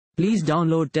Please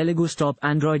download Telugu Stop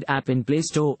Android app in Play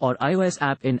Store or iOS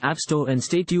app in App Store and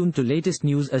stay tuned to latest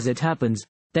news as it happens.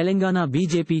 Telangana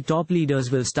BJP top leaders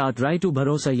will start Rythu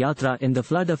Bharosa Yatra in the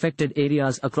flood-affected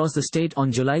areas across the state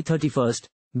on July 31.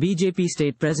 BJP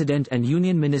State President and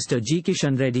Union Minister G.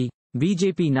 Kishan Reddy,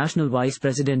 BJP National Vice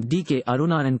President D.K.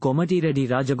 Aruna and Komati Reddy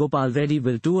Rajagopal Reddy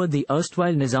will tour the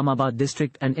erstwhile Nizamabad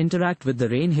district and interact with the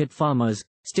rain-hit farmers.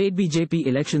 State BJP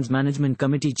Elections Management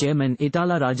Committee Chairman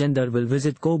Itala Rajender will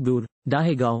visit Kogbur,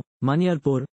 Dahegaon,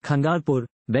 Maniyarpur, Khangarpur,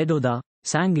 Doda,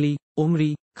 Sangli,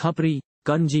 Umri, Khapri,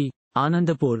 Karnji,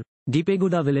 Anandapur,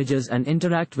 Deepeguda villages and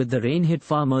interact with the rain-hit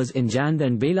farmers in Jainad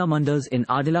and Bela mandals in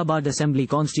Adilabad Assembly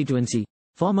constituency.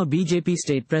 Former BJP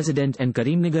State President and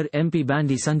Karimnagar MP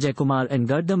Bandi Sanjay and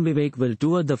Vivek will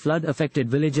tour the flood-affected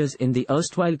villages in the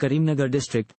erstwhile Karimnagar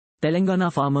district.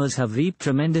 Telangana farmers have reaped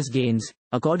tremendous gains,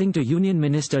 according to Union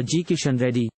Minister G. Kishan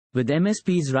Reddy, with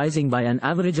MSPs rising by an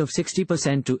average of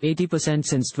 60% to 80%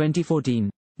 since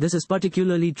 2014. This is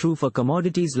particularly true for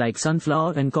commodities like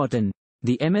sunflower and cotton.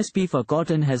 The MSP for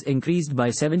cotton has increased by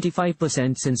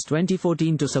 75% since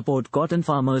 2014 to support cotton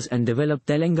farmers and develop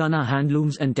Telangana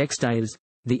handlooms and textiles.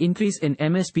 The increase in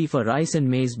MSP for rice and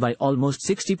maize by almost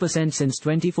 60% since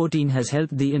 2014 has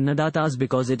helped the Annadatas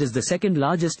because it is the second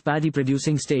largest paddy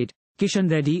producing state, Kishan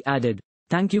Reddy added.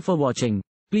 Thank you for watching.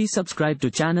 Please subscribe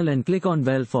to channel and click on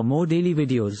bell for more daily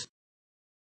videos.